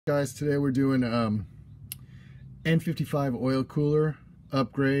Guys, today we're doing N55 oil cooler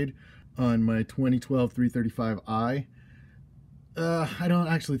upgrade on my 2012 335i. I don't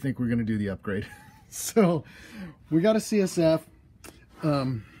actually think we're going to do the upgrade. So we got a CSF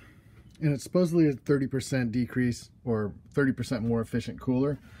and it's supposedly a 30% decrease or 30% more efficient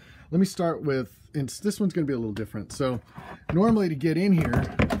cooler. Let me start with, and this one's going to be a little different. So normally to get in here,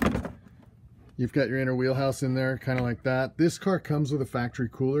 you've got your inner wheelhouse in there, kind of like that. This car comes with a factory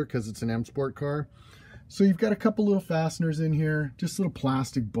cooler because it's an M Sport car. So you've got a couple little fasteners in here, just little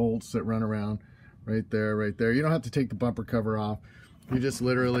plastic bolts that run around right there, right there. You don't have to take the bumper cover off. You just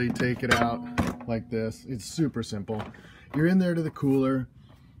literally take it out like this. It's super simple. You're in there to the cooler.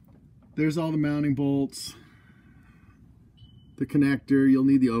 There's all the mounting bolts, the connector. You'll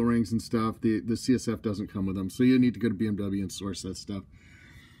need the O-rings and stuff. The CSF doesn't come with them, so you need to go to BMW and source that stuff.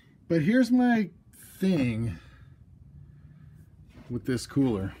 But here's my thing with this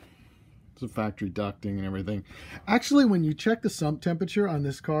cooler. It's a factory ducting and everything. Actually, when you check the sump temperature on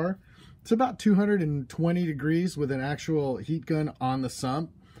this car, it's about 220 degrees with an actual heat gun on the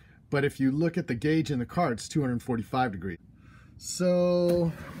sump. But if you look at the gauge in the car, it's 245 degrees.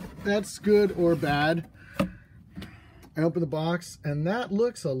 So that's good or bad. I open the box and that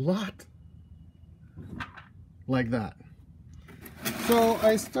looks a lot like that. So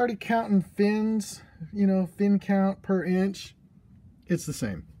I started counting fins, you know, fin count per inch. It's the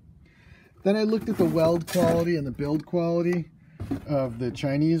same. Then I looked at the weld quality and the build quality of the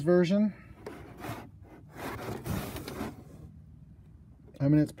Chinese version. I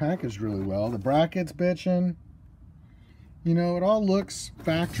mean, it's packaged really well. The brackets bitchin'. You know, it all looks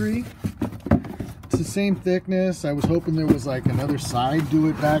factory. It's the same thickness. I was hoping there was like another side to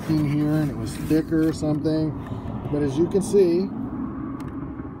it back in here and it was thicker or something. But as you can see,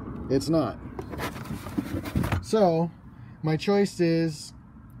 it's not. So my choice is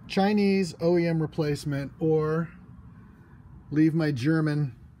Chinese OEM replacement or leave my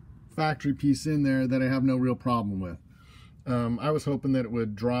German factory piece in there that I have no real problem with. I was hoping that it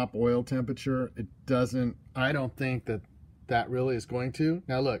would drop oil temperature. It doesn't. I don't think that really is going to.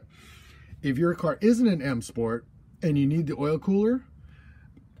 Now look, if your car isn't an M Sport and you need the oil cooler,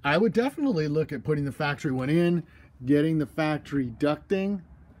 I would definitely look at putting the factory one in, getting the factory ducting.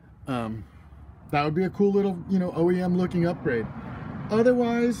 That would be a cool little, you know, OEM looking upgrade.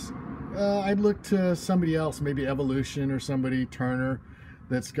 Otherwise, I'd look to somebody else, maybe Evolution or somebody, Turner,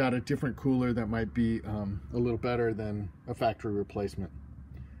 that's got a different cooler that might be a little better than a factory replacement.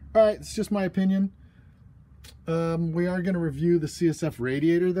 All right, it's just my opinion. We are going to review the CSF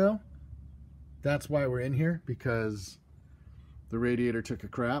radiator though. That's why we're in here, because the radiator took a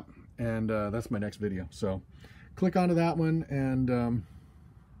crap, and that's my next video. So click onto that one, and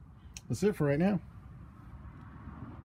that's it for right now.